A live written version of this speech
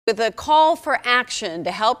with a call for action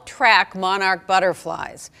to help track monarch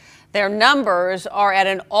butterflies. Their numbers are at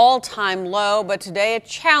an all-time low, but today a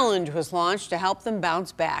challenge was launched to help them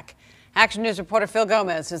bounce back. Action News reporter Phil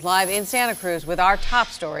Gomez is live in Santa Cruz with our top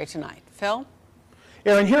story tonight. Phil?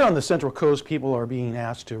 Aaron, here on the Central Coast, people are being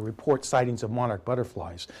asked to report sightings of monarch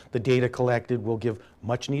butterflies. The data collected will give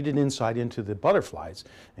much needed insight into the butterflies.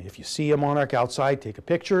 And if you see a monarch outside, take a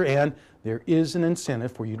picture, and there is an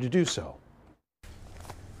incentive for you to do so.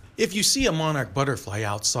 If you see a monarch butterfly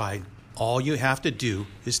outside, all you have to do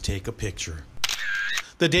is take a picture.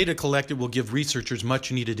 The data collected will give researchers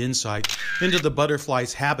much needed insight into the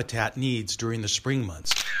butterfly's habitat needs during the spring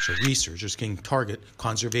months, so researchers can target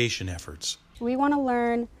conservation efforts. We want to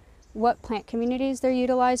learn what plant communities they're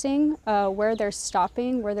utilizing, where they're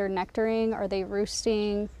stopping, where they're nectaring, are they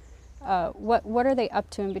roosting, what are they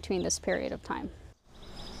up to in between this period of time.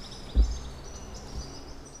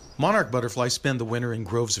 Monarch butterflies spend the winter in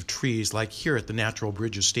groves of trees, like here at the Natural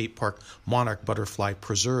Bridges State Park Monarch Butterfly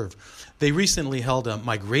Preserve. They recently held a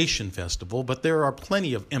migration festival, but there are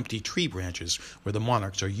plenty of empty tree branches where the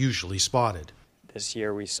monarchs are usually spotted. This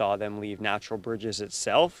year we saw them leave Natural Bridges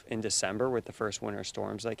itself in December with the first winter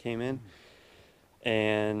storms that came in.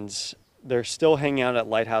 And they're still hanging out at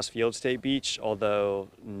Lighthouse Field State Beach, although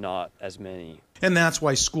not as many. And that's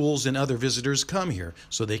why schools and other visitors come here,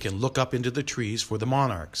 so they can look up into the trees for the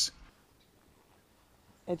monarchs.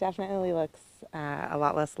 It definitely looks a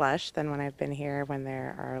lot less lush than when I've been here, when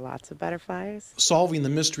there are lots of butterflies. Solving the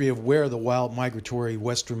mystery of where the wild migratory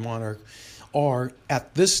western monarch are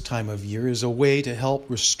at this time of year is a way to help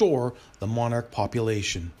restore the monarch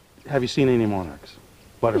population. Have you seen any monarchs?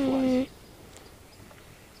 Butterflies?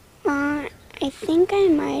 I think I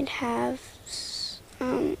might have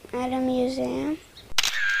at a museum.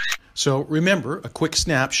 So remember, a quick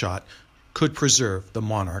snapshot could preserve the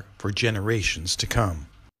monarch for generations to come.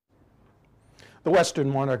 The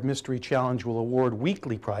Western Monarch Mystery Challenge will award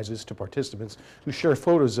weekly prizes to participants who share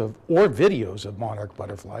photos of or videos of monarch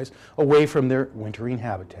butterflies away from their wintering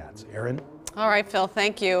habitats. Aaron? All right, Phil,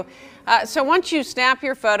 thank you. So once you snap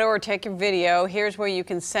your photo or take your video, here's where you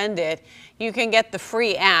can send it. You can get the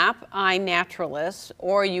free app, iNaturalist,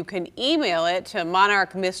 or you can email it to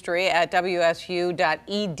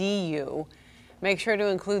monarchmystery@wsu.edu. Make sure to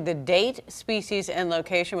include the date, species, and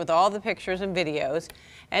location with all the pictures and videos.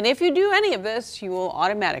 And if you do any of this, you will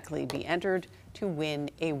automatically be entered to win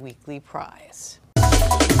a weekly prize.